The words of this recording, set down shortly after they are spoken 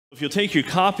If you'll take your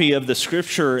copy of the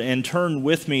scripture and turn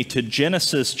with me to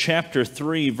Genesis chapter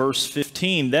 3, verse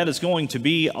 15, that is going to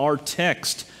be our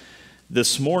text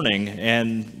this morning.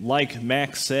 And like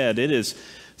Max said, it is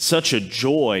such a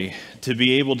joy to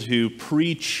be able to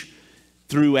preach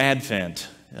through Advent.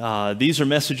 These are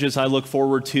messages I look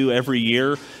forward to every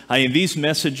year. These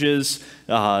messages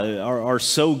are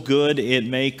so good, it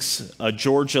makes a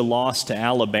Georgia loss to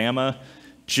Alabama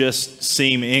just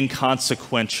seem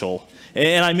inconsequential.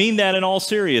 And I mean that in all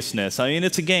seriousness.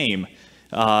 It's a game.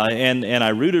 And I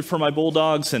rooted for my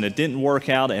Bulldogs, and it didn't work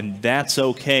out, and that's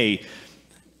okay.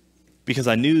 Because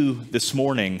I knew this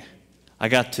morning I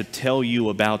got to tell you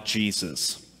about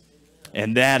Jesus.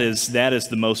 And that is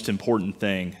the most important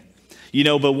thing.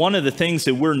 But one of the things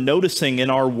that we're noticing in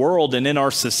our world and in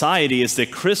our society is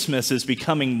that Christmas is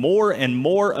becoming more and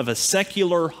more of a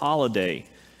secular holiday.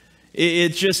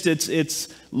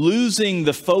 It's losing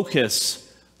the focus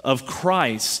of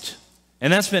Christ.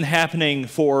 And that's been happening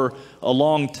for a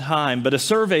long time. But a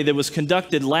survey that was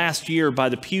conducted last year by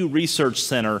the Pew Research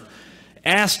Center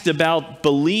asked about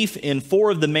belief in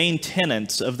 4 of the main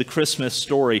tenets of the Christmas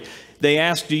story. They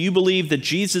asked, do you believe that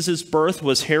Jesus' birth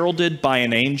was heralded by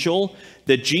an angel,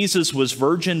 that Jesus was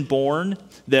virgin born,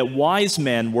 that wise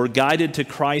men were guided to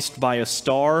Christ by a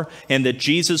star, and that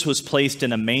Jesus was placed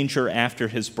in a manger after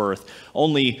his birth?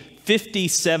 Only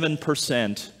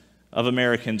 57% of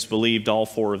Americans believed all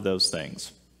 4 of those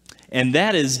things. And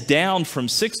that is down from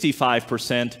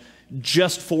 65%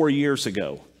 just 4 years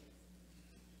ago.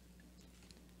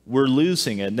 We're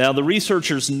losing it. Now, the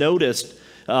researchers noticed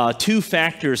 2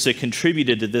 factors that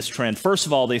contributed to this trend. First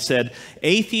of all, they said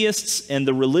atheists and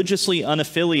the religiously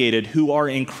unaffiliated, who are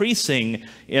increasing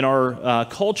in our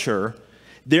culture,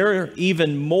 they're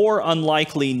even more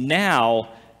unlikely now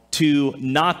to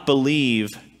not believe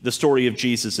the story of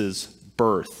Jesus'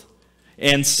 birth.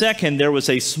 And second, there was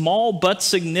a small but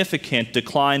significant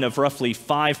decline of roughly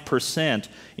 5%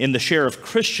 in the share of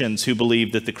Christians who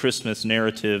believe that the Christmas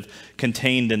narrative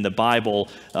contained in the Bible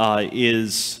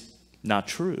is not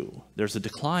true. There's a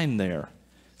decline there.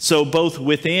 So both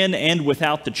within and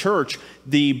without the church,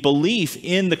 the belief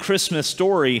in the Christmas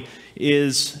story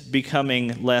is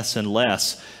becoming less and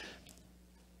less.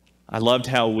 I loved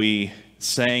how we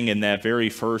sang in that very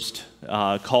first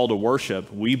call to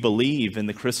worship, we believe in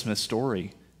the Christmas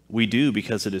story. We do,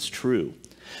 because it is true.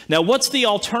 Now, what's the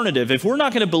alternative? If we're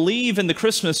not going to believe in the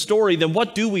Christmas story, then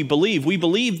what do we believe? We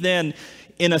believe then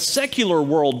in a secular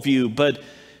worldview, but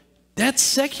that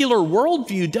secular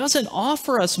worldview doesn't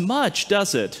offer us much,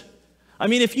 does it?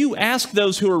 If you ask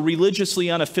those who are religiously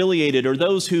unaffiliated or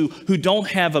those who don't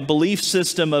have a belief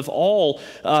system of all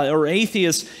or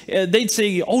atheists, they'd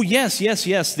say, oh, yes,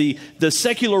 the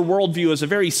secular worldview is a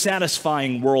very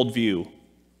satisfying worldview.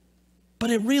 But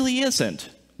it really isn't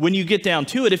when you get down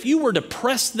to it. If you were to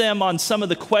press them on some of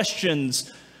the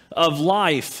questions of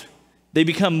life, they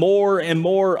become more and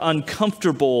more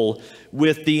uncomfortable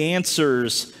with the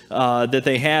answers that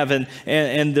they have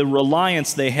and the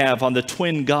reliance they have on the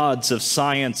twin gods of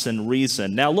science and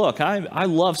reason. Now look, I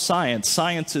love science.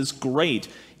 Science is great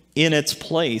in its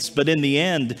place, but in the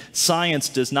end, science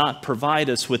does not provide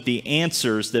us with the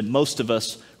answers that most of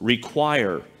us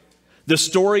require. The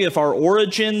story of our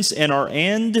origins and our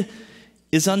end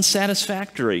is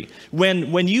unsatisfactory.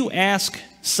 When you ask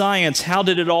science, how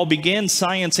did it all begin?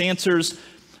 Science answers,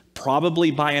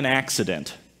 probably by an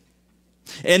accident.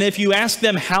 And if you ask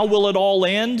them, how will it all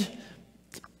end?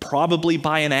 Probably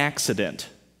by an accident.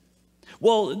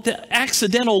 Well, the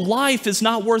accidental life is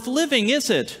not worth living, is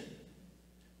it?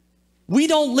 We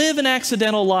don't live an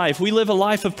accidental life. We live a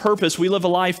life of purpose. We live a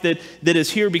life that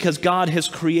is here because God has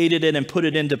created it and put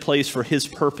it into place for his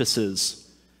purposes.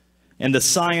 And the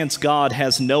science God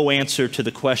has no answer to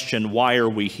the question, why are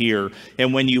we here?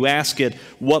 And when you ask it,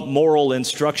 what moral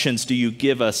instructions do you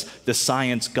give us? The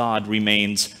science God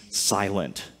remains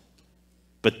silent.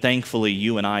 But thankfully,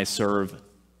 you and I serve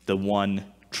the one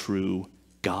true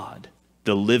God,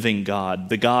 the living God,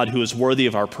 the God who is worthy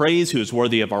of our praise, who is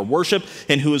worthy of our worship,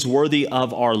 and who is worthy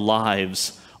of our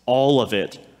lives, all of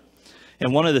it.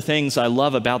 And one of the things I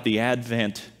love about the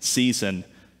Advent season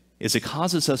is it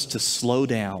causes us to slow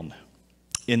down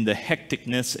in the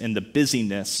hecticness and the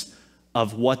busyness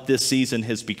of what this season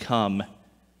has become.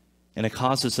 And it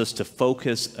causes us to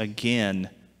focus again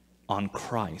on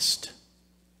Christ,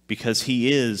 because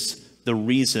he is the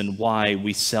reason why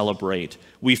we celebrate.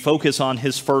 We focus on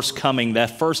his first coming,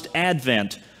 that first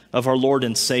advent of our Lord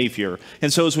and Savior.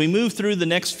 And so as we move through the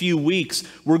next few weeks,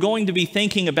 we're going to be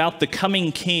thinking about the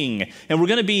coming King. And we're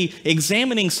going to be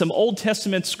examining some Old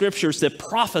Testament scriptures that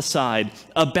prophesied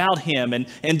about him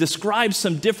and describe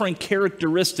some different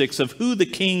characteristics of who the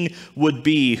King would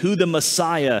be, who the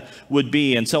Messiah would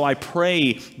be. And so I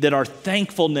pray that our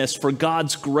thankfulness for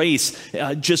God's grace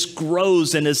just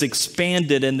grows and is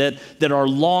expanded, and that our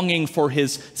longing for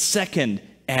his second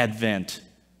advent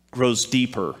grows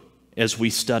deeper as we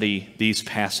study these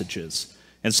passages.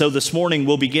 And so this morning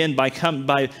we'll begin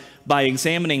by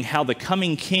examining how the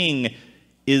coming King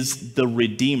is the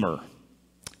Redeemer.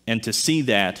 And to see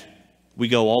that, we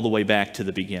go all the way back to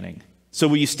the beginning. So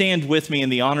will you stand with me in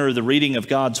the honor of the reading of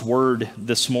God's Word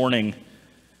this morning?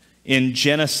 In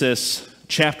Genesis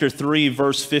chapter 3,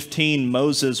 verse 15,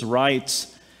 Moses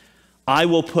writes, "I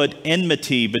will put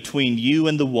enmity between you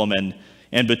and the woman,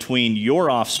 and between your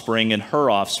offspring and her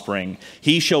offspring.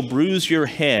 He shall bruise your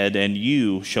head, and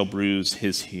you shall bruise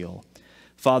his heel."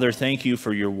 Father, thank you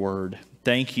for your word.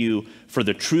 Thank you for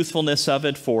the truthfulness of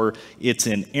it, for its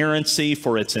inerrancy,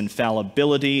 for its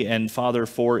infallibility, and Father,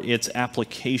 for its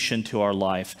application to our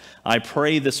life. I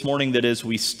pray this morning that as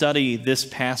we study this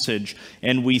passage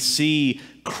and we see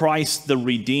Christ the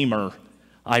Redeemer,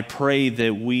 I pray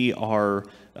that we are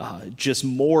just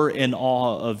more in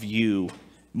awe of you,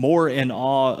 more in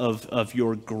awe of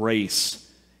your grace,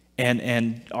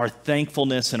 and our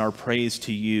thankfulness and our praise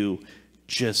to you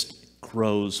just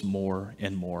grows more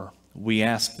and more. We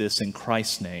ask this in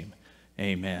Christ's name.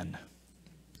 Amen.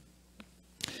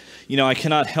 You know, I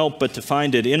cannot help but to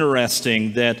find it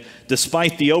interesting that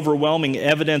despite the overwhelming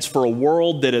evidence for a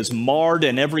world that is marred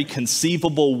in every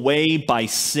conceivable way by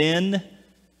sin,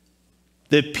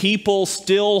 that people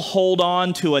still hold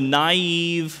on to a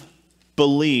naive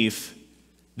belief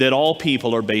that all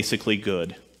people are basically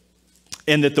good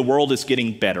and that the world is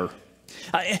getting better.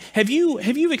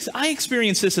 I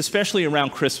experience this especially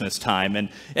around Christmas time, and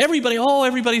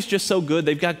everybody's just so good.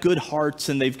 They've got good hearts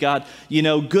and they've got,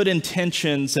 good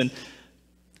intentions. And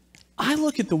I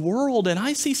look at the world and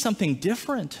I see something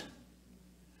different.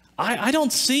 I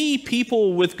don't see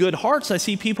people with good hearts. I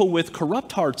see people with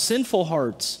corrupt hearts, sinful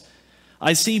hearts.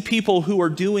 I see people who are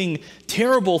doing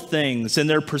terrible things, and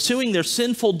they're pursuing their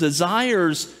sinful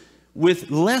desires with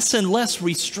less and less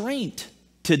restraint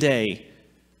today.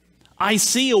 I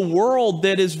see a world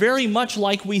that is very much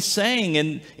like we sang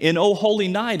in O Holy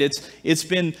Night. It's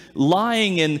been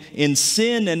lying in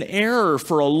sin and error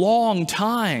for a long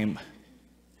time.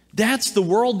 That's the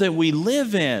world that we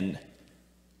live in.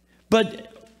 But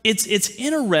it's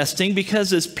interesting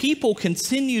because as people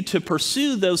continue to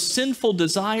pursue those sinful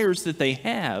desires that they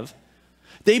have,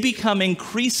 they become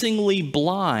increasingly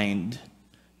blind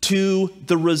to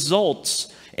the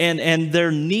results and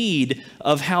their need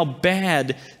of how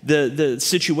bad the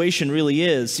situation really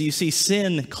is. You see,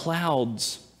 sin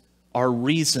clouds our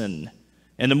reason.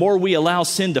 And the more we allow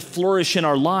sin to flourish in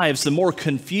our lives, the more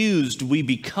confused we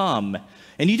become.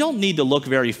 And you don't need to look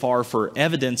very far for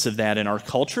evidence of that in our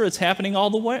culture. It's happening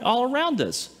all around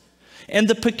us. And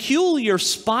the peculiar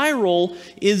spiral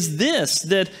is this,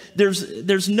 that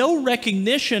there's no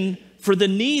recognition for the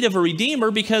need of a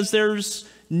redeemer because there's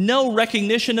no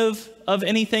recognition of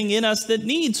anything in us that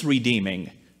needs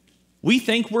redeeming. We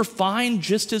think we're fine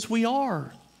just as we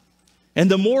are. And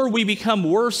the more we become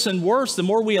worse and worse, the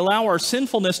more we allow our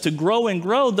sinfulness to grow and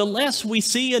grow, the less we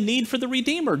see a need for the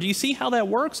Redeemer. Do you see how that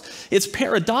works? It's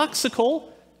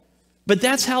paradoxical, but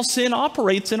that's how sin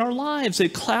operates in our lives.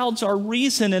 It clouds our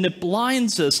reason and it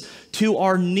blinds us to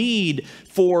our need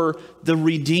for the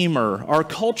Redeemer. Our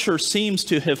culture seems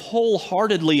to have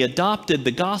wholeheartedly adopted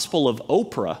the gospel of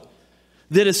Oprah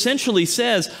that essentially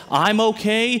says, I'm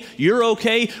okay, you're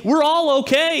okay, we're all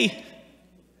okay.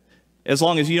 As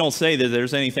long as you don't say that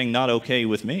there's anything not okay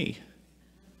with me.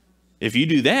 If you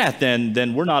do that,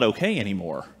 then we're not okay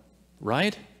anymore,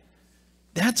 right?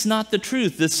 That's not the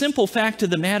truth. The simple fact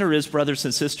of the matter is, brothers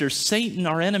and sisters, Satan,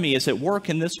 our enemy, is at work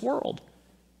in this world.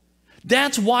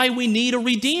 That's why we need a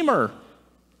redeemer.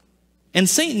 And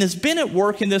Satan has been at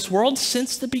work in this world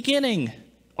since the beginning.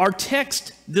 Our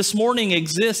text this morning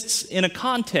exists in a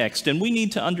context, and we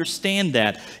need to understand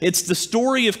that. It's the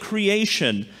story of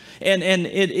creation. And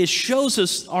it shows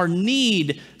us our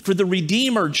need for the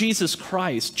Redeemer, Jesus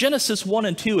Christ. Genesis 1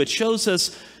 and 2, it shows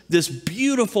us this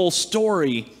beautiful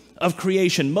story of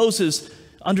creation. Moses,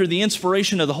 under the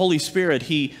inspiration of the Holy Spirit,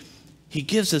 he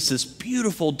gives us this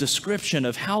beautiful description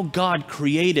of how God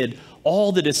created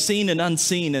all that is seen and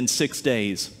unseen in 6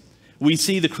 days. We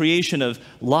see the creation of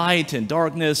light and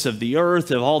darkness, of the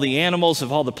earth, of all the animals,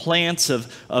 of all the plants,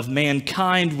 of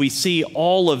mankind. We see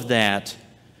all of that.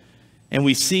 And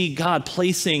we see God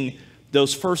placing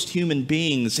those first human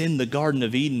beings in the Garden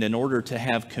of Eden in order to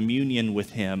have communion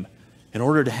with him, in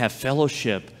order to have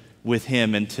fellowship with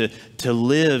him, and to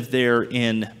live there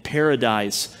in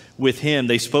paradise with him.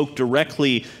 They spoke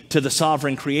directly to the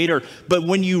sovereign creator. But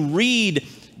when you read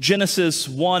Genesis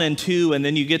 1 and 2, and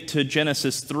then you get to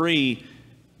Genesis 3,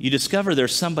 you discover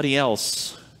there's somebody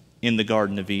else in the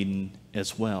Garden of Eden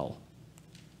as well.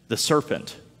 The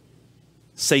serpent,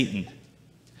 Satan.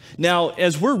 Now,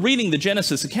 as we're reading the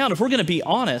Genesis account, if we're going to be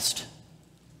honest,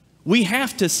 we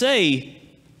have to say,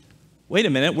 wait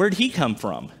a minute, where'd he come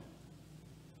from?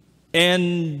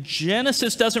 And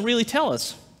Genesis doesn't really tell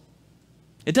us.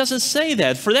 It doesn't say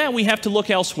that. For that, we have to look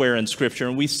elsewhere in Scripture.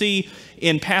 And we see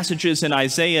in passages in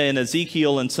Isaiah and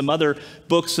Ezekiel and some other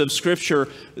books of Scripture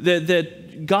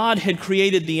that God had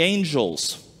created the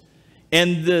angels.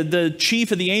 And the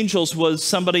chief of the angels was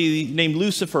somebody named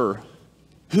Lucifer,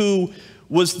 who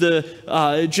was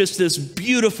just this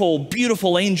beautiful,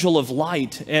 beautiful angel of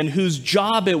light, and whose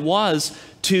job it was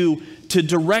to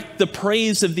direct the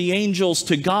praise of the angels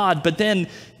to God. But then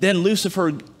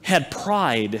Lucifer had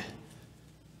pride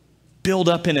build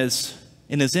up in his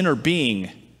inner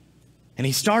being. And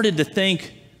he started to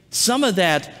think, some of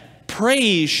that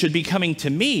praise should be coming to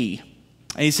me.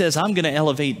 And he says, I'm going to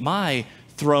elevate my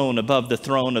throne above the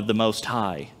throne of the Most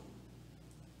High.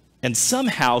 And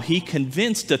somehow he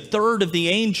convinced a third of the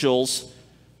angels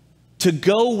to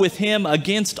go with him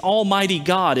against Almighty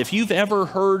God. If you've ever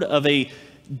heard of a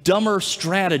dumber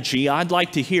strategy, I'd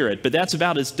like to hear it. But that's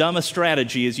about as dumb a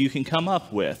strategy as you can come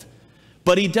up with.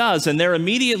 But he does, and they're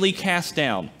immediately cast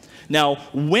down. Now,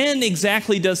 when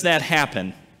exactly does that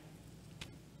happen?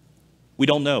 We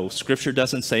don't know. Scripture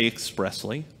doesn't say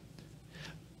expressly.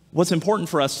 What's important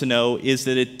for us to know is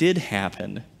that it did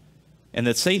happen, and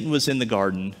that Satan was in the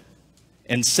garden,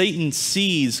 and Satan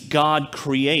sees God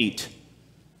create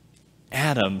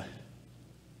Adam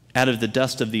out of the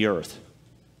dust of the earth.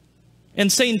 And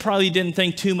Satan probably didn't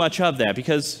think too much of that,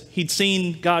 because he'd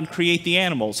seen God create the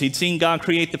animals. He'd seen God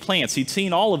create the plants. He'd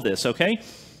seen all of this, okay?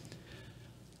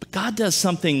 But God does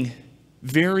something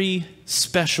very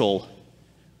special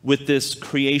with this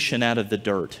creation out of the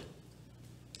dirt.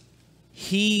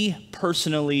 He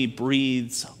personally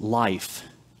breathes life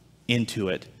into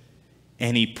it,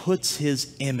 and he puts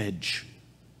his image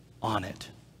on it.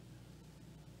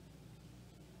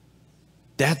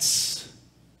 That's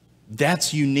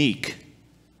unique.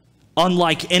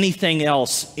 Unlike anything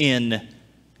else in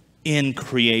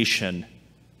creation.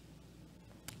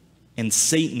 And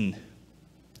Satan,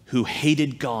 who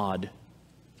hated God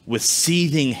with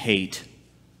seething hate,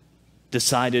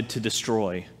 decided to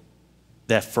destroy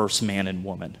that first man and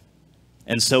woman.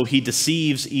 And so he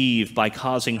deceives Eve by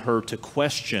causing her to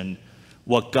question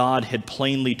what God had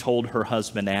plainly told her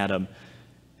husband Adam.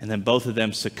 And then both of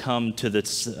them succumb to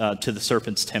the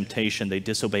serpent's temptation. They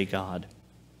disobey God.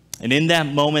 And in that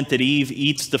moment that Eve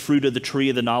eats the fruit of the tree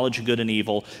of the knowledge of good and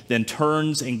evil, then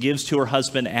turns and gives to her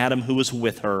husband Adam, who was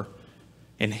with her,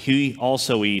 and he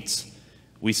also eats,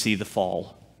 we see the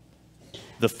fall.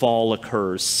 The fall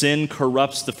occurs. Sin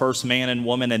corrupts the first man and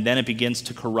woman, and then it begins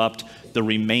to corrupt the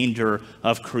remainder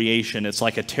of creation. It's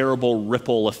like a terrible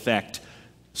ripple effect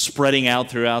spreading out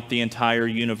throughout the entire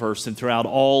universe and throughout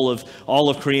all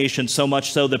of creation, so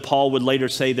much so that Paul would later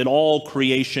say that all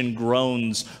creation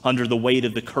groans under the weight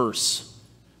of the curse,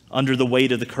 under the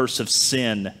weight of the curse of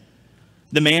sin.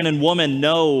 The man and woman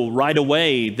know right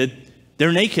away that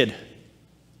they're naked.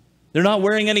 They're not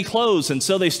wearing any clothes, and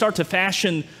so they start to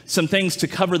fashion some things to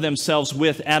cover themselves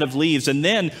with out of leaves. And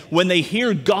then when they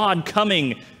hear God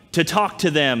coming to talk to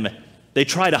them, they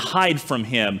try to hide from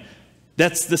him.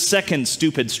 That's the second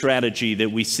stupid strategy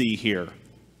that we see here.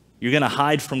 You're going to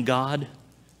hide from God?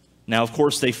 Now, of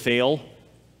course, they fail.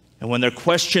 And when they're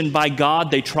questioned by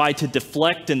God, they try to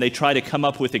deflect and they try to come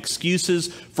up with excuses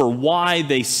for why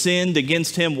they sinned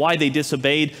against him, why they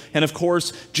disobeyed. And of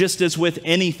course, just as with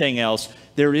anything else,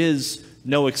 there is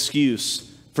no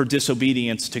excuse for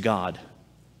disobedience to God.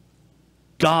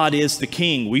 God is the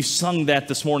King. We've sung that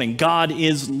this morning. God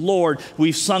is Lord.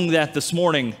 We've sung that this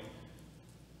morning.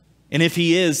 And if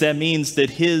he is, that means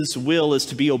that his will is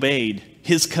to be obeyed.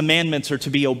 His commandments are to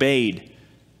be obeyed.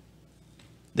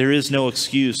 There is no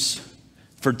excuse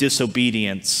for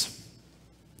disobedience.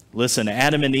 Listen,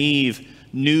 Adam and Eve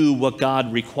knew what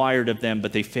God required of them,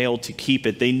 but they failed to keep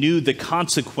it. They knew the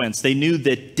consequence. They knew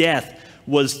that death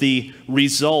was the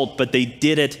result, but they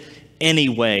did it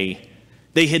anyway.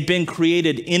 They had been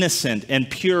created innocent and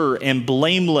pure and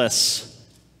blameless.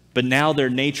 But now their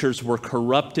natures were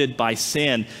corrupted by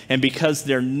sin. And because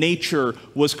their nature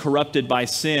was corrupted by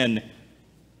sin,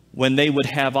 when they would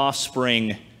have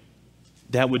offspring,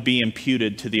 that would be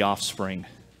imputed to the offspring.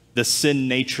 The sin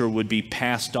nature would be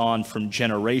passed on from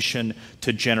generation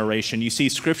to generation. You see,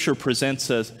 Scripture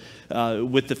presents us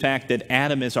with the fact that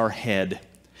Adam is our head.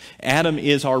 Adam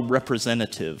is our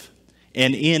representative.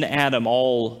 And in Adam,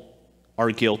 all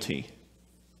are guilty.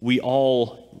 We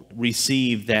all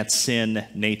receive that sin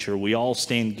nature. We all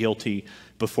stand guilty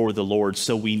before the Lord.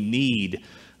 So we need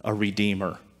a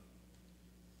Redeemer.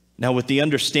 Now, with the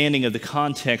understanding of the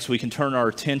context, we can turn our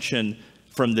attention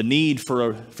from the need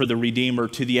for the Redeemer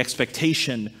to the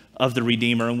expectation of the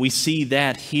Redeemer. And we see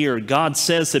that here. God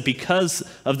says that because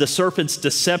of the serpent's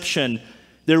deception,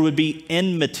 there would be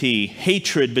enmity,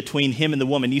 hatred between him and the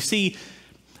woman. You see,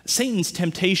 Satan's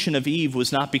temptation of Eve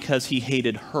was not because he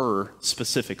hated her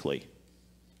specifically.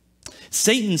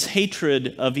 Satan's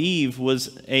hatred of Eve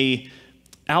was an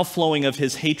outflowing of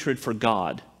his hatred for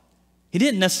God. He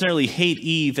didn't necessarily hate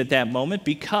Eve at that moment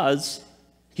because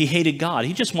he hated God.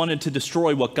 He just wanted to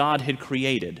destroy what God had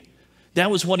created.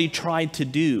 That was what he tried to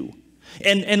do.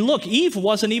 And look, Eve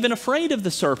wasn't even afraid of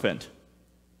the serpent.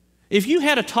 If you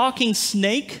had a talking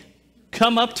snake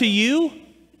come up to you,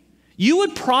 you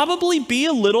would probably be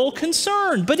a little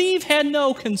concerned. But Eve had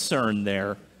no concern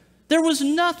there. There was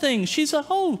nothing. She's like,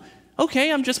 oh,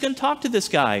 okay, I'm just going to talk to this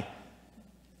guy.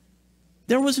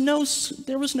 There was no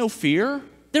fear.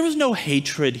 There was no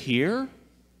hatred here.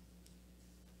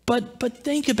 But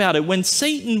think about it. When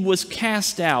Satan was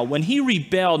cast out, when he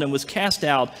rebelled and was cast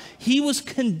out, he was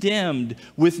condemned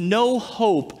with no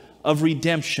hope of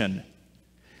redemption.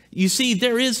 You see,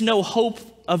 there is no hope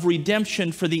of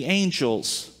redemption for the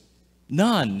angels.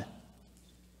 None.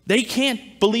 They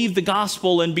can't believe the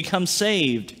gospel and become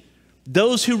saved.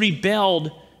 Those who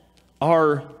rebelled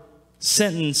are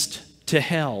sentenced to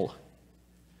hell.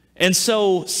 And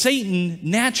so Satan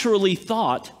naturally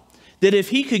thought that if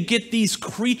he could get these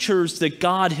creatures that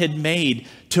God had made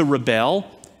to rebel,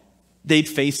 they'd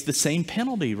face the same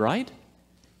penalty, right?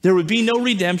 There would be no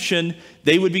redemption,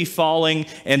 they would be falling,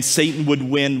 and Satan would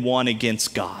win one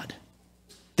against God.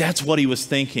 That's what he was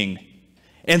thinking.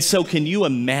 And so can you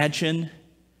imagine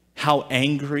how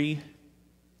angry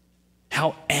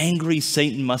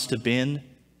Satan must have been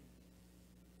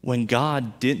when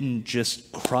God didn't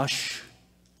just crush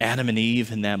Adam and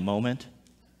Eve in that moment,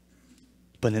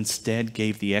 but instead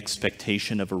gave the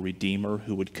expectation of a Redeemer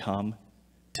who would come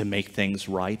to make things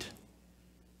right?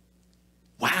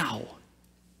 Wow.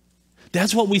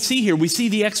 That's what we see here. We see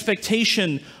the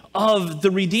expectation of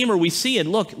the Redeemer. We see it.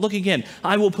 Look again.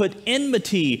 I will put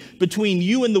enmity between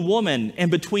you and the woman, and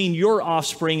between your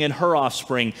offspring and her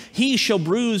offspring. He shall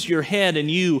bruise your head, and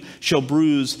you shall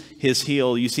bruise his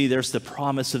heel. You see, there's the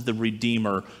promise of the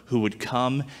Redeemer who would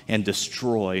come and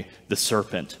destroy the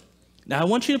serpent. Now, I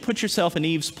want you to put yourself in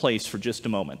Eve's place for just a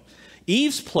moment.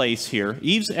 Eve's place here,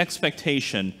 Eve's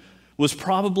expectation, was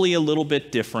probably a little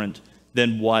bit different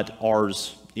than what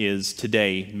ours is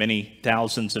today, many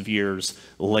thousands of years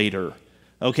later.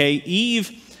 Okay,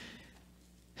 Eve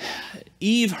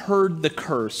heard the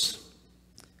curse,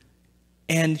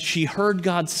 and she heard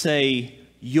God say,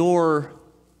 your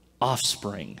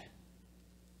offspring,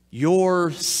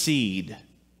 your seed.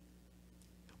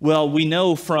 Well, we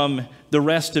know from the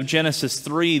rest of Genesis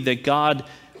 3 that God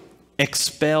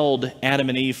expelled Adam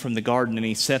and Eve from the garden, and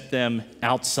he set them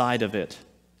outside of it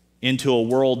into a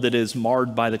world that is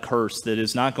marred by the curse, that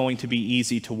is not going to be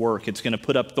easy to work. It's going to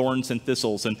put up thorns and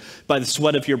thistles, and by the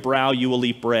sweat of your brow you will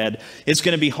eat bread. It's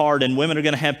going to be hard, and women are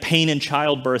going to have pain in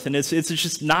childbirth, and it's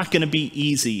just not going to be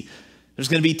easy. There's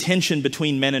going to be tension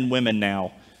between men and women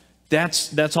now.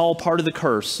 That's all part of the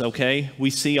curse, okay? We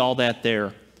see all that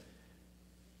there.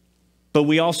 But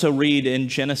we also read in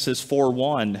Genesis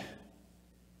 4:1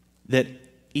 that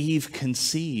Eve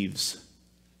conceives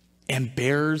and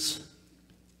bears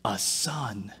a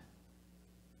son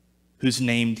who's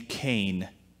named Cain.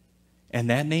 And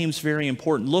that name's very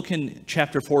important. Look in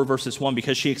chapter 4, verses 1,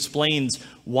 because she explains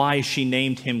why she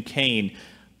named him Cain.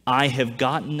 I have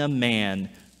gotten a man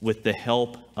with the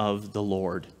help of the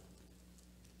Lord.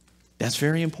 That's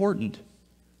very important.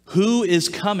 Who is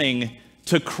coming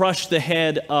to crush the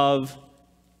head of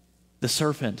the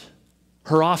serpent?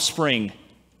 Her offspring.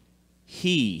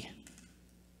 He.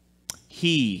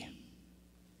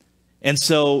 And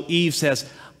so Eve says,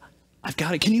 I've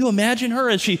got it. Can you imagine her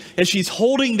as she's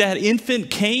holding that infant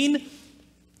Cain?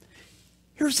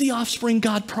 Here's the offspring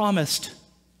God promised.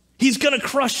 He's going to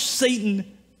crush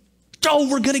Satan. Oh,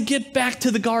 we're going to get back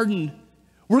to the garden.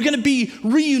 We're going to be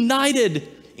reunited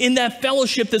in that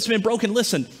fellowship that's been broken.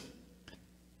 Listen,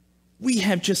 we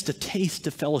have just a taste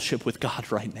of fellowship with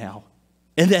God right now.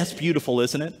 And that's beautiful,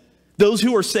 isn't it? Those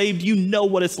who are saved, you know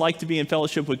what it's like to be in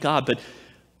fellowship with God. But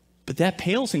But that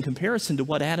pales in comparison to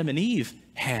what Adam and Eve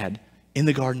had in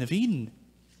the Garden of Eden.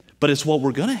 But it's what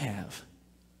we're going to have.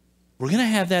 We're going to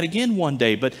have that again one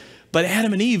day. But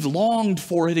Adam and Eve longed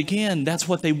for it again. That's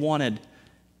what they wanted.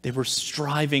 They were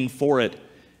striving for it.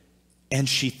 And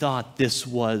she thought this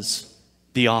was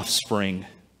the offspring.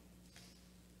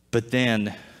 But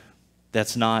then,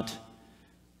 that's not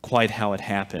quite how it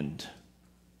happened.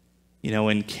 You know,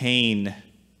 in Cain,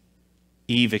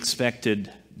 Eve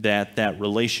expected that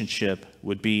relationship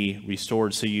would be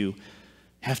restored. So you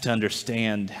have to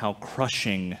understand how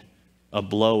crushing a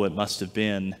blow it must have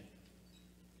been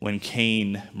when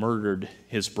Cain murdered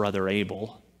his brother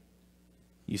Abel.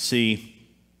 You see,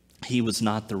 he was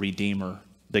not the Redeemer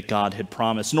that God had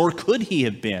promised, nor could he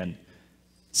have been,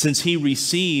 since he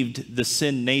received the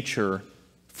sin nature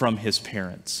from his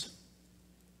parents.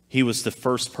 He was the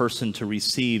first person to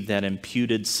receive that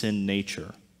imputed sin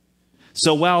nature.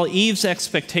 So while Eve's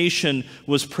expectation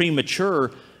was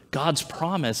premature, God's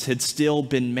promise had still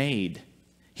been made.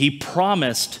 He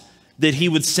promised that he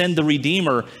would send the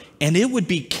Redeemer, and it would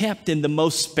be kept in the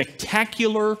most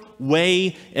spectacular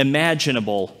way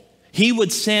imaginable. He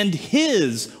would send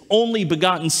his only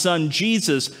begotten son,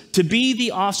 Jesus, to be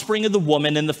the offspring of the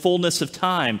woman in the fullness of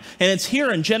time. And it's here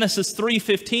in Genesis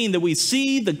 3:15 that we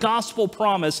see the gospel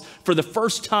promise for the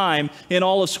first time in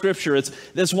all of Scripture.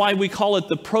 That's why we call it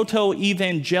the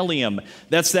proto-evangelium.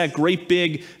 That's that great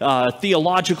big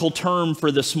theological term for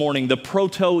this morning, the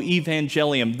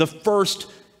proto-evangelium, the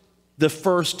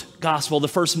first gospel, the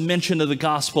first mention of the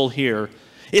gospel here.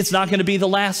 It's not going to be the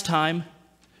last time.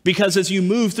 Because as you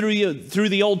move through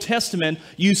the Old Testament,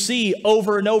 you see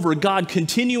over and over God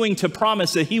continuing to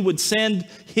promise that he would send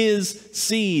his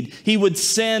seed. He would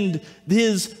send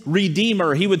his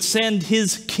Redeemer. He would send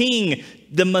his King,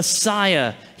 the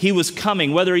Messiah. He was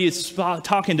coming. Whether he's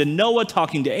talking to Noah,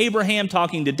 talking to Abraham,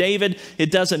 talking to David,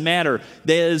 it doesn't matter.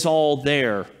 That is all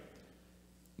there.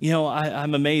 You know,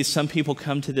 I'm amazed. Some people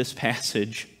come to this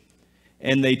passage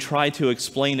and they try to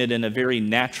explain it in a very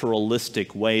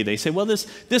naturalistic way. They say, well,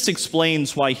 this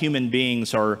explains why human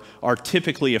beings are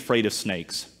typically afraid of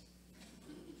snakes.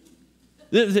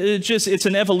 It's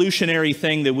an evolutionary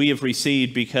thing that we have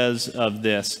received because of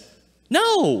this.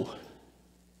 No,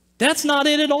 that's not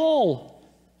it at all.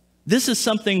 This is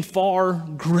something far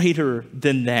greater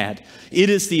than that.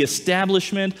 It is the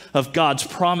establishment of God's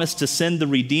promise to send the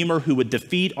Redeemer who would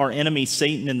defeat our enemy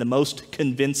Satan in the most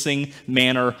convincing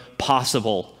manner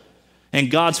possible. And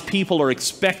God's people are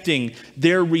expecting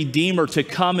their Redeemer to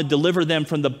come and deliver them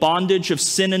from the bondage of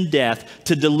sin and death,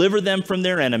 to deliver them from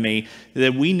their enemy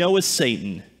that we know as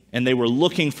Satan, and they were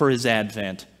looking for his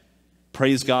advent.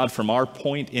 Praise God, from our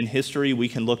point in history, we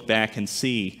can look back and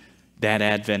see that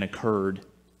advent occurred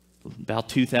about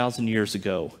 2,000 years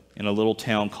ago in a little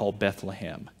town called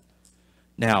Bethlehem.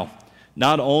 Now,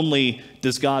 not only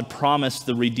does God promise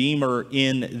the Redeemer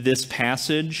in this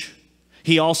passage,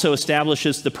 he also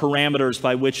establishes the parameters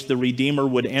by which the Redeemer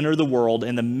would enter the world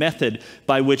and the method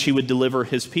by which he would deliver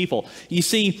his people. You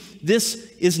see,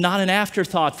 this is not an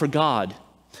afterthought for God.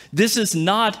 This is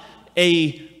not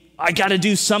I got to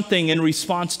do something in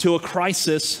response to a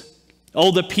crisis.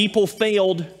 Oh, the people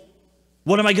failed.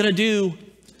 What am I going to do?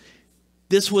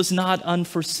 This was not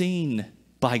unforeseen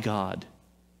by God.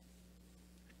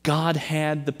 God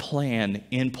had the plan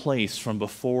in place from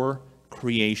before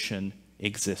creation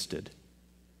existed.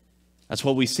 That's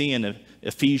what we see in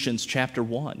Ephesians chapter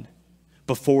 1.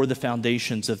 Before the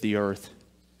foundations of the earth,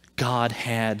 God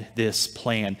had this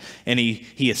plan. And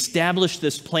he established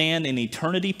this plan in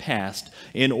eternity past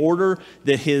in order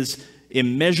that his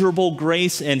immeasurable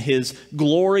grace and his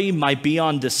glory might be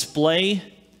on display.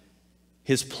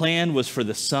 His plan was for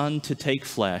the Son to take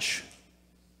flesh,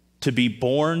 to be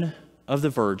born of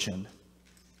the Virgin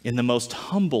in the most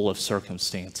humble of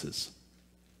circumstances,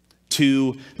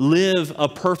 to live a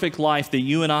perfect life that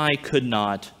you and I could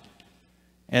not,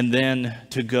 and then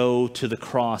to go to the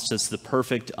cross as the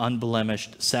perfect,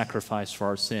 unblemished sacrifice for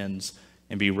our sins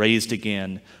and be raised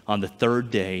again on the third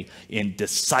day in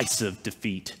decisive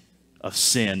defeat of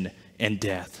sin and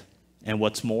death. And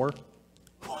what's more,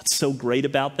 what's so great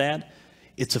about that?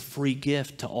 It's a free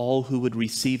gift to all who would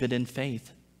receive it in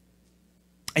faith.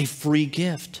 A free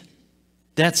gift.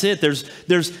 That's it.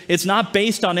 It's not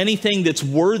based on anything that's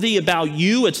worthy about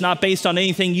you. It's not based on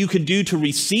anything you could do to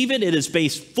receive it. It is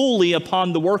based fully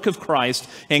upon the work of Christ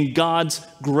and God's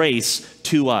grace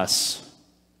to us.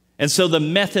 And so the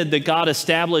method that God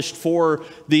established for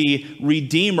the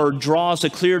Redeemer draws a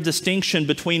clear distinction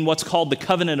between what's called the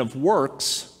covenant of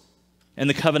works and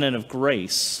the covenant of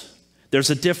grace. There's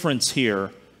a difference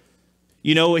here.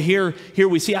 You know, here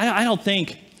we see, I don't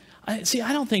think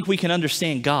I don't think we can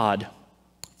understand God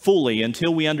fully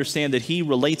until we understand that he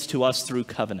relates to us through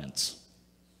covenants.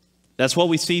 That's what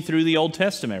we see through the Old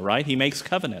Testament, right? He makes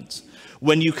covenants.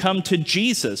 When you come to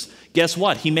Jesus, guess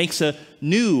what? He makes a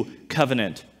new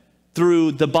covenant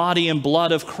through the body and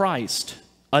blood of Christ,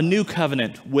 a new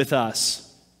covenant with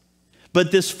us.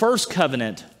 But this first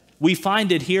covenant, we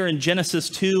find it here in Genesis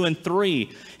 2 and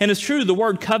 3. And it's true, the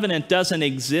word covenant doesn't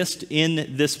exist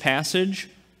in this passage,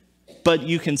 but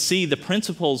you can see the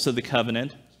principles of the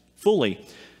covenant fully.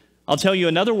 I'll tell you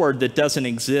another word that doesn't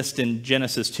exist in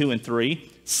Genesis 2 and 3,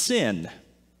 sin.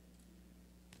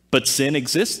 But sin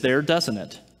exists there, doesn't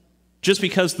it? Just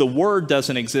because the word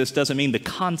doesn't exist doesn't mean the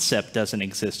concept doesn't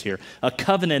exist here. A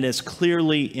covenant is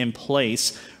clearly in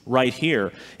place right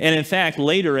here. And in fact,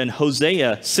 later in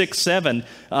Hosea 6:7,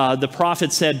 the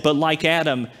prophet said, but like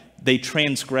Adam, they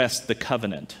transgressed the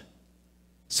covenant.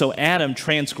 So Adam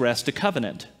transgressed a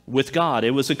covenant with God.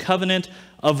 It was a covenant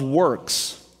of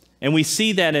works. And we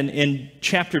see that in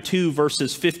chapter 2,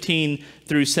 verses 15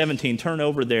 through 17. Turn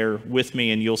over there with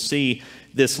me and you'll see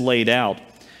this laid out.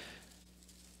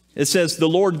 It says, the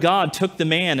Lord God took the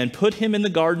man and put him in the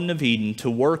Garden of Eden to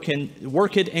work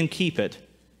it and keep it.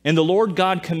 And the Lord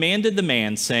God commanded the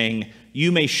man, saying,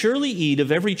 you may surely eat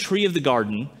of every tree of the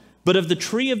garden, but of the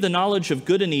tree of the knowledge of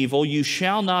good and evil you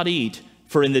shall not eat,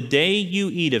 for in the day you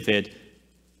eat of it,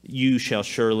 you shall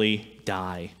surely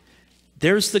die.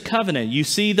 There's the covenant. You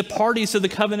see the parties of the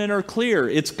covenant are clear.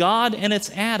 It's God and it's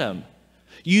Adam.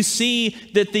 You see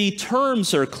that the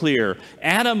terms are clear.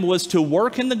 Adam was to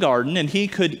work in the garden, and he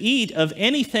could eat of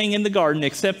anything in the garden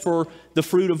except for the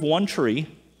fruit of one tree,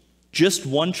 just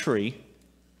one tree.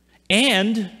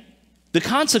 And the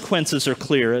consequences are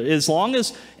clear. As long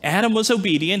as Adam was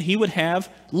obedient, he would have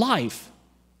life.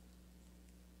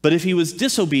 But if he was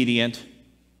disobedient,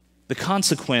 the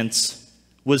consequence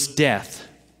was death.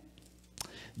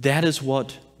 That is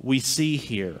what we see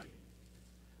here.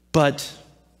 But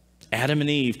Adam and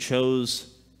Eve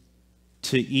chose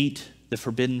to eat the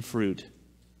forbidden fruit,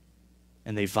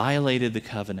 and they violated the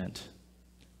covenant,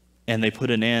 and they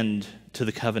put an end to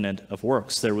the covenant of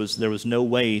works. There was no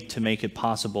way to make it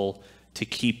possible to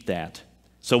keep that.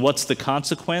 So what's the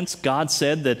consequence? God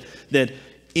said that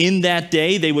in that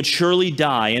day they would surely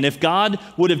die. And if God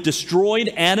would have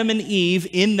destroyed Adam and Eve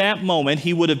in that moment,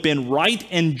 he would have been right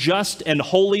and just and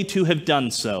holy to have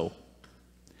done so.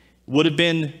 Would have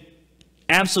been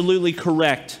absolutely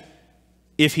correct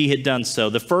if he had done so.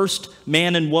 The first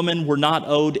man and woman were not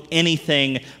owed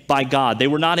anything by God. They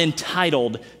were not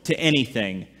entitled to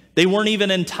anything. They weren't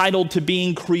even entitled to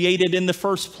being created in the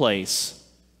first place.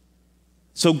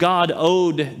 So God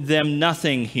owed them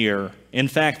nothing here. In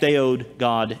fact, they owed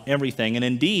God everything. And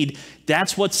indeed,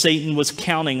 that's what Satan was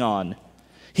counting on.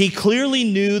 He clearly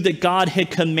knew that God had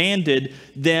commanded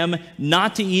them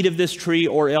not to eat of this tree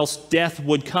or else death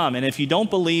would come. And if you don't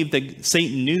believe that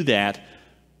Satan knew that,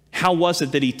 how was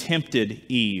it that he tempted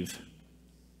Eve?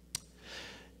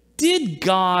 Did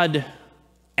God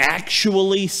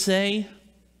actually say?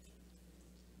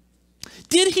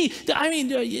 Did he? I mean,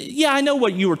 yeah, I know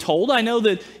what you were told. I know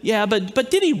that, yeah,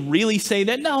 but did he really say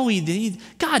that? No,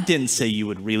 God didn't say you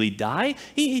would really die.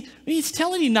 He's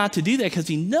telling you not to do that because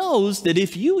he knows that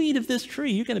if you eat of this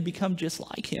tree, you're going to become just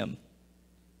like him.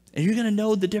 And you're going to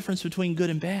know the difference between good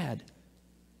and bad.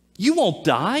 You won't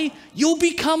die. You'll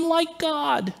become like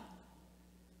God.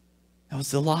 That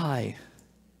was the lie.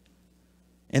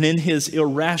 And in his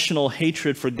irrational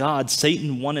hatred for God,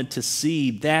 Satan wanted to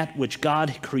see that which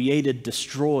God created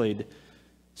destroyed.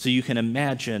 So you can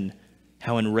imagine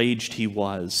how enraged he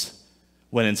was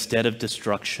when instead of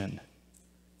destruction,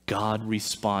 God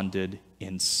responded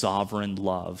in sovereign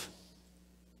love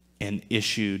and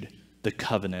issued the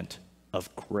covenant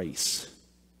of grace.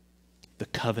 The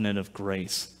covenant of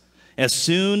grace. As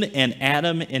soon as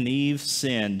Adam and Eve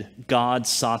sinned, God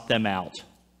sought them out.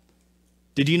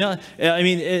 Did you know? I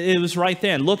mean, it was right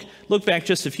then. Look back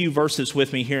just a few verses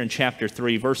with me here in chapter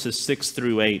 3, verses 6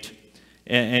 through 8,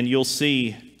 and you'll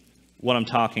see what I'm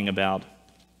talking about.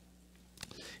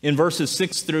 In verses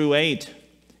 6 through 8,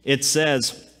 it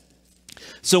says,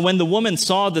 so when the woman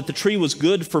saw that the tree was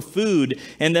good for food,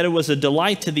 and that it was a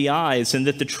delight to the eyes, and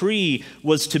that the tree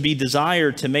was to be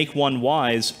desired to make one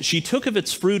wise, she took of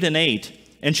its fruit and ate.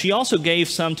 And she also gave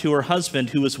some to her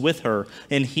husband who was with her,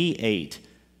 and he ate.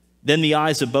 Then the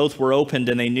eyes of both were opened,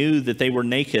 and they knew that they were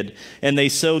naked. And they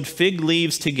sewed fig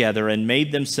leaves together and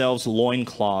made themselves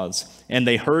loincloths. And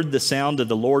they heard the sound of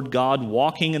the Lord God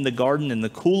walking in the garden in the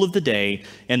cool of the day.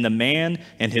 And the man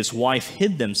and his wife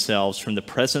hid themselves from the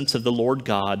presence of the Lord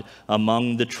God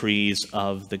among the trees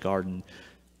of the garden.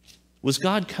 Was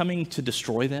God coming to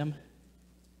destroy them?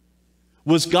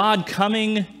 Was God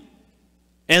coming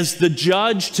as the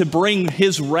judge to bring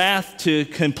his wrath to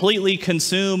completely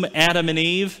consume Adam and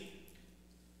Eve?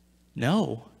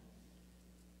 No.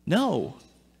 No.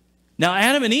 Now,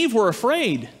 Adam and Eve were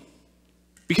afraid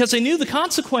because they knew the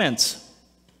consequence.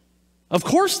 Of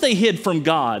course they hid from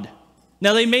God.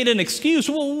 Now, they made an excuse.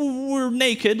 Well, we're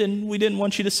naked and we didn't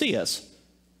want you to see us.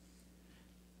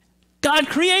 God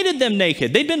created them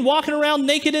naked. They'd been walking around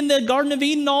naked in the Garden of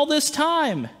Eden all this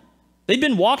time. They'd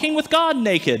been walking with God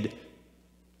naked.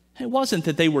 It wasn't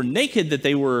that they were naked that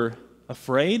they were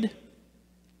afraid.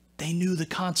 They knew the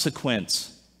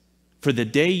consequence. For the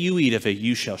day you eat of it,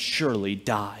 you shall surely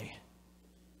die.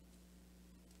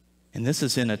 And this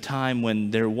is in a time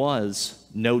when there was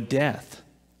no death.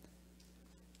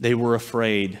 They were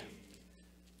afraid.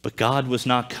 But God was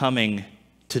not coming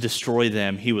to destroy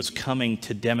them. He was coming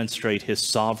to demonstrate his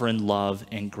sovereign love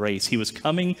and grace. He was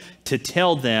coming to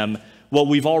tell them what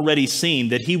we've already seen,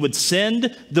 that he would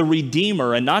send the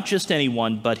Redeemer, and not just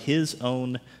anyone, but his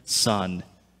own Son.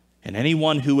 And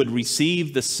anyone who would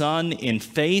receive the Son in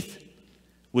faith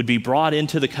would be brought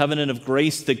into the covenant of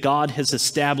grace that God has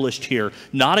established here.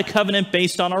 Not a covenant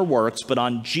based on our works, but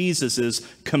on Jesus'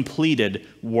 completed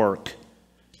work.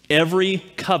 Every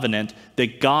covenant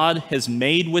that God has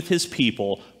made with his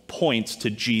people points to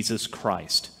Jesus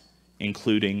Christ,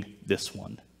 including this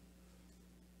one.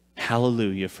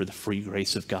 Hallelujah for the free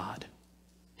grace of God.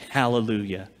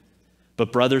 Hallelujah.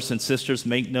 But brothers and sisters,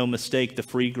 make no mistake, the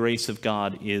free grace of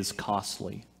God is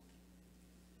costly.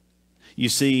 You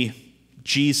see,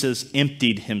 Jesus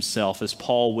emptied himself, as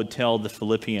Paul would tell the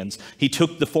Philippians. He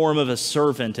took the form of a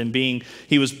servant, and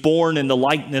he was born in the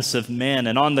likeness of men.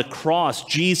 And on the cross,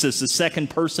 Jesus, the second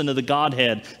person of the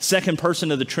Godhead, second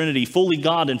person of the Trinity, fully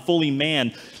God and fully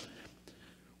man,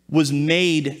 was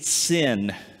made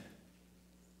sin,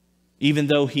 even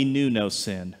though he knew no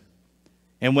sin.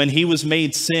 And when he was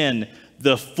made sin,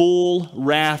 the full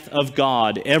wrath of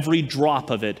God, every drop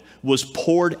of it, was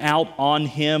poured out on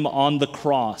him on the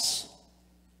cross.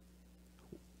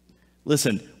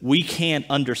 Listen, we can't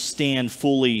understand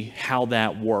fully how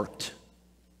that worked,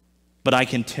 but I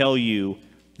can tell you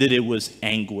that it was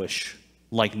anguish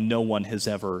like no one has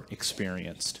ever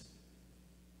experienced.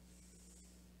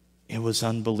 It was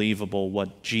unbelievable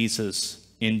what Jesus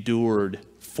endured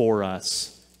for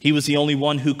us. He was the only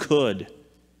one who could,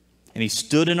 and he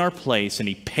stood in our place and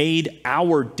he paid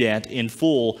our debt in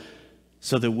full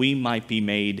so that we might be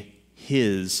made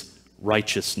his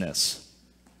righteousness.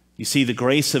 You see, the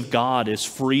grace of God is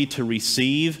free to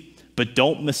receive, but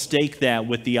don't mistake that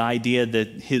with the idea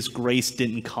that his grace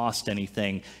didn't cost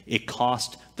anything. It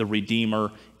cost the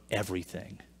Redeemer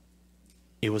everything.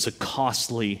 It was a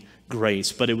costly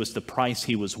grace, but it was the price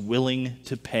he was willing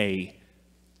to pay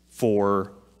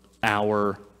for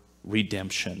our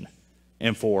redemption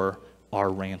and for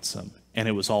our ransom. And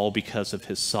it was all because of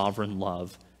his sovereign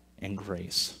love and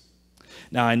grace.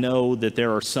 Now, I know that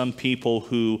there are some people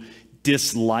who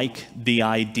dislike the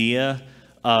idea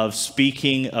of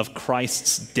speaking of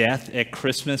Christ's death at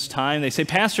Christmas time. They say,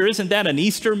 Pastor, isn't that an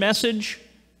Easter message?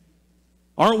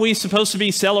 Aren't we supposed to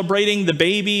be celebrating the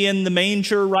baby in the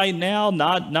manger right now,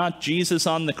 not Jesus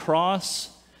on the cross?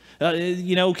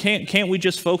 Can't we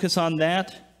just focus on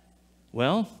that?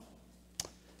 Well,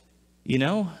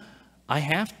 I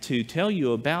have to tell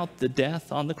you about the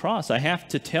death on the cross. I have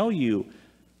to tell you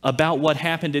about what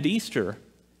happened at Easter,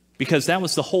 because that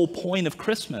was the whole point of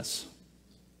Christmas.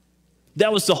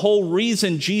 That was the whole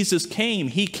reason Jesus came.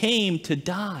 He came to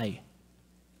die.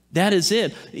 That is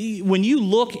it. When you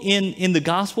look in the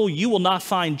gospel, you will not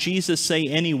find Jesus say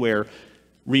anywhere,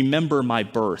 remember my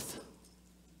birth.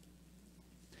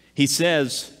 He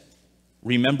says,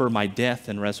 remember my death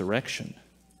and resurrection.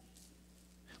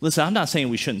 Listen, I'm not saying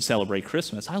we shouldn't celebrate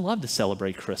Christmas. I love to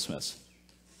celebrate Christmas.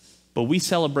 But we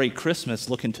celebrate Christmas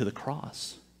looking to the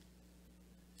cross.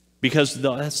 Because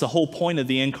that's the whole point of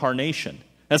the incarnation.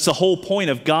 That's the whole point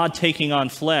of God taking on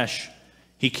flesh.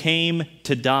 He came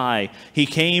to die. He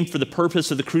came for the purpose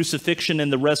of the crucifixion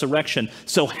and the resurrection.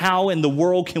 So how in the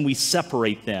world can we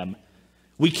separate them?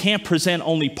 We can't present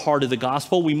only part of the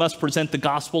gospel. We must present the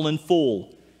gospel in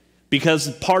full, because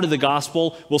part of the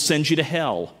gospel will send you to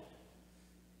hell.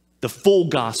 The full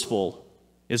gospel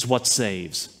is what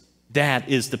saves. That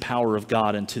is the power of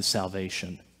God unto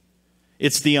salvation.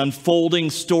 It's the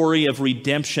unfolding story of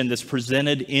redemption that's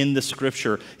presented in the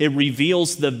Scripture. It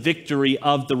reveals the victory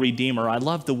of the Redeemer. I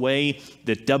love the way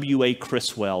that W.A.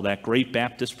 Criswell, that great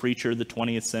Baptist preacher of the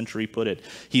 20th century, put it.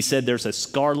 He said there's a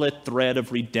scarlet thread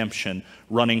of redemption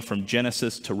running from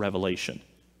Genesis to Revelation.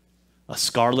 A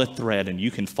scarlet thread, and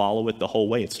you can follow it the whole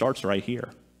way. It starts right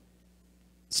here.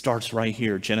 It starts right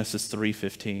here, Genesis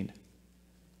 3:15.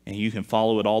 And you can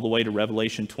follow it all the way to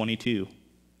Revelation 22.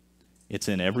 It's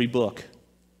in every book.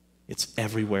 It's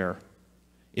everywhere.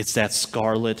 It's that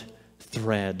scarlet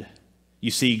thread.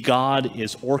 You see, God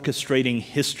is orchestrating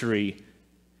history.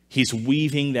 He's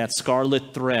weaving that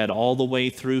scarlet thread all the way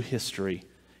through history,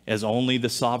 as only the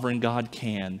sovereign God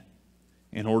can,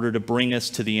 in order to bring us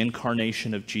to the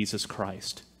incarnation of Jesus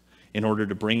Christ, in order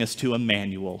to bring us to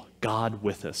Emmanuel, God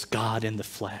with us, God in the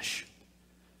flesh.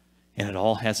 And it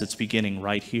all has its beginning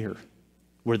right here,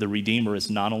 where the Redeemer is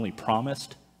not only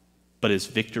promised, but his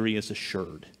victory is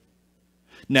assured.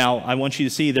 Now, I want you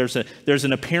to see there's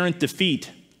an apparent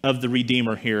defeat of the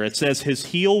Redeemer here. It says his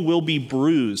heel will be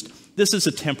bruised. This is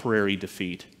a temporary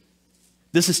defeat.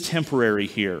 This is temporary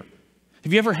here.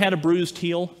 Have you ever had a bruised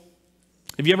heel?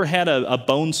 Have you ever had a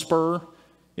bone spur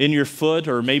in your foot,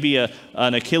 or maybe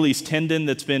an Achilles tendon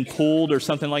that's been pulled or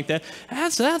something like that?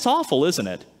 That's awful, isn't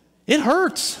it? It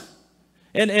hurts.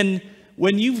 And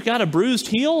when you've got a bruised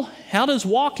heel, how does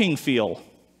walking feel?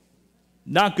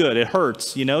 Not good. It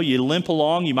hurts. You know, you limp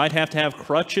along. You might have to have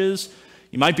crutches.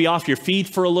 You might be off your feet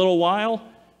for a little while.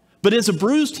 But is a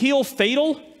bruised heel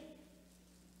fatal?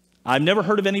 I've never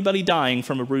heard of anybody dying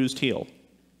from a bruised heel.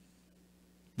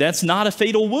 That's not a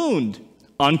fatal wound.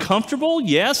 Uncomfortable?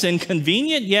 Yes.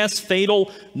 Inconvenient? Yes.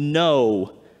 Fatal?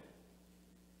 No.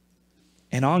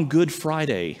 And on Good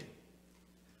Friday,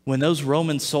 when those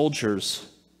Roman soldiers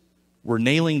were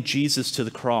nailing Jesus to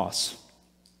the cross,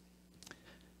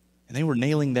 and they were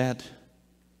nailing that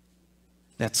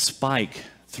spike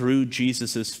through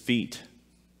Jesus' feet,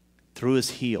 through his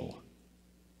heel,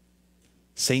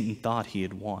 Satan thought he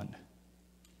had won.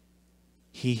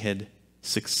 He had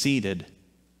succeeded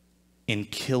in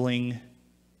killing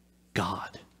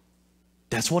God.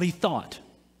 That's what he thought.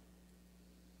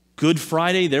 Good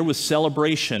Friday, there was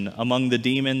celebration among the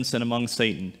demons and among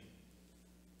Satan.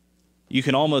 You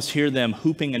can almost hear them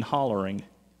hooping and hollering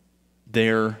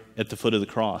there at the foot of the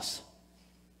cross.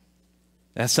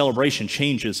 That celebration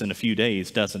changes in a few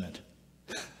days, doesn't it?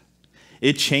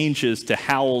 It changes to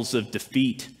howls of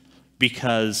defeat,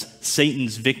 because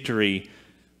Satan's victory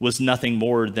was nothing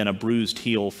more than a bruised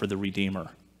heel for the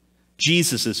Redeemer.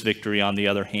 Jesus' victory, on the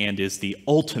other hand, is the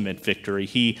ultimate victory.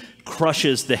 He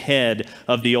crushes the head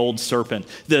of the old serpent,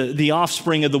 the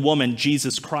offspring of the woman,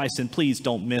 Jesus Christ. And please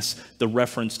don't miss the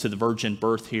reference to the virgin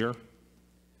birth here.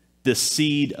 The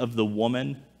seed of the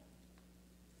woman.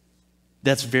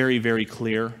 That's very, very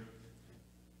clear.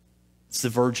 It's the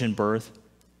virgin birth.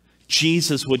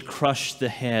 Jesus would crush the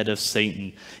head of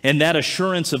Satan. And that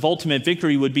assurance of ultimate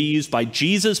victory would be used by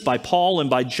Jesus, by Paul, and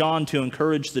by John to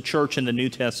encourage the church in the New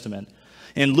Testament.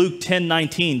 In Luke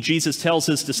 10:19, Jesus tells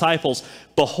his disciples,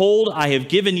 "Behold, I have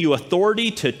given you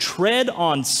authority to tread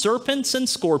on serpents and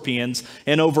scorpions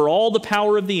and over all the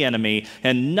power of the enemy,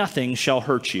 and nothing shall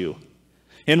hurt you."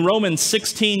 In Romans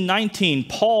 16:19,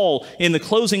 Paul, in the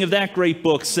closing of that great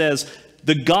book, says,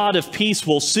 "The God of peace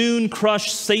will soon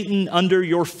crush Satan under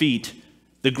your feet.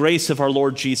 The grace of our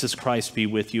Lord Jesus Christ be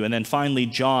with you." And then finally,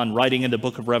 John, writing in the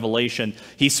book of Revelation,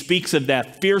 he speaks of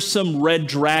that fearsome red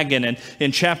dragon. And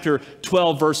in chapter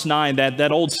 12, verse 9,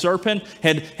 that old serpent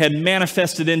had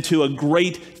manifested into a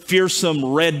great, fearsome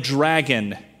red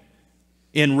dragon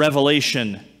in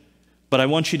Revelation. But I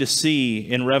want you to see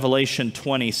in Revelation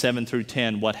 20:7 through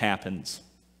 10 what happens.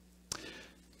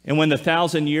 "And when the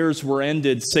 1,000 years were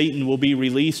ended, Satan will be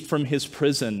released from his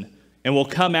prison and will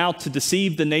come out to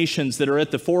deceive the nations that are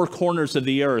at the four corners of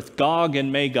the earth, Gog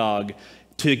and Magog,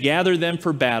 to gather them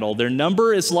for battle. Their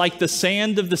number is like the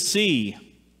sand of the sea.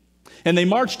 And they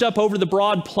marched up over the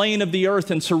broad plain of the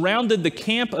earth and surrounded the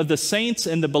camp of the saints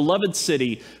and the beloved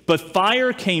city. But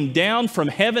fire came down from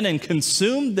heaven and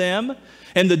consumed them.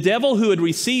 And the devil who had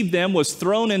received them was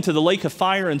thrown into the lake of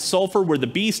fire and sulfur, where the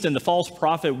beast and the false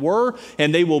prophet were,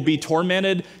 and they will be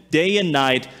tormented day and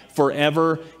night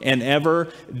forever and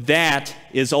ever." That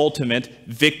is ultimate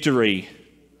victory.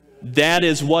 That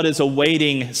is what is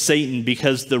awaiting Satan,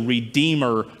 because the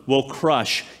Redeemer will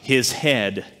crush his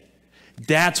head.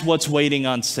 That's what's waiting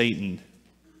on Satan.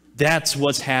 That's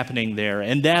what's happening there.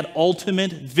 And that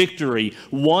ultimate victory,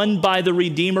 won by the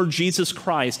Redeemer Jesus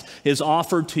Christ, is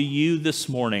offered to you this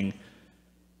morning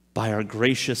by our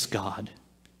gracious God.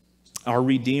 Our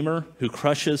Redeemer, who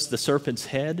crushes the serpent's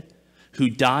head, who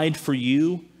died for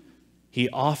you, he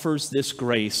offers this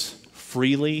grace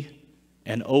freely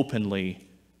and openly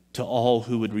to all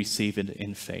who would receive it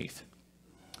in faith.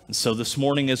 And so this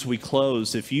morning as we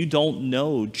close, if you don't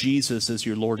know Jesus as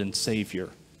your Lord and Savior,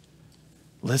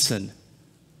 listen,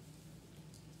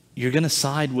 you're going to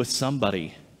side with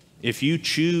somebody. If you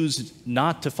choose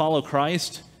not to follow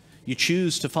Christ, you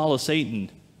choose to follow Satan.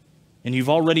 And you've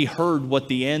already heard what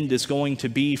the end is going to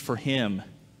be for him.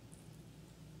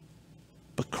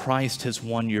 But Christ has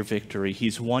won your victory.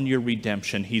 He's won your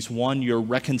redemption. He's won your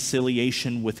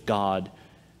reconciliation with God,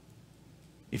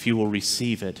 if you will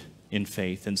receive it in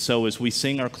faith. And so as we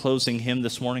sing our closing hymn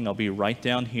this morning, I'll be right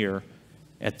down here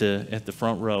at the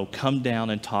front row. Come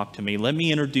down and talk to me. Let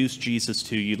me introduce Jesus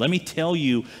to you. Let me tell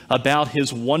you about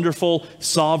his wonderful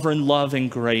sovereign love and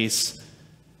grace.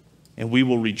 And we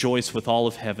will rejoice with all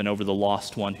of heaven over the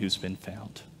lost one who's been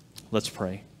found. Let's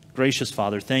pray. Gracious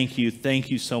Father, thank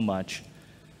you so much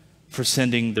for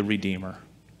sending the Redeemer.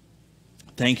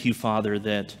 Thank you, Father,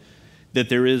 that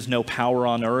there is no power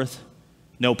on earth,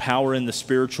 no power in the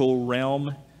spiritual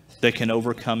realm that can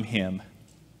overcome him.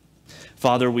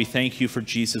 Father, we thank you for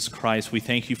Jesus Christ. We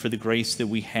thank you for the grace that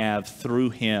we have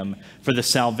through him, for the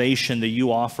salvation that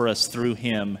you offer us through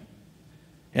him.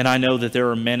 And I know that there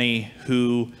are many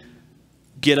who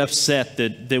get upset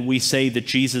that we say that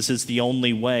Jesus is the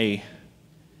only way.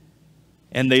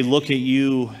 And they look at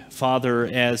you, Father,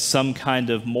 as some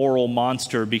kind of moral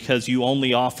monster because you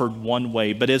only offered one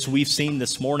way. But as we've seen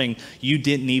this morning, you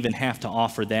didn't even have to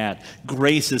offer that.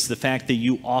 Grace is the fact that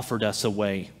you offered us a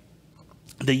way,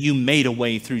 that you made a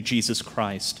way through Jesus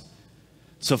Christ.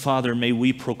 So, Father, may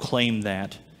we proclaim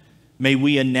that. May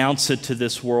we announce it to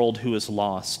this world who is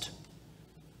lost,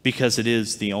 because it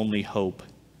is the only hope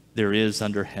there is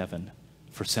under heaven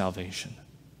for salvation.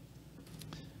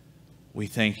 We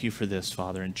thank you for this,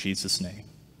 Father, in Jesus' name.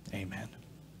 Amen.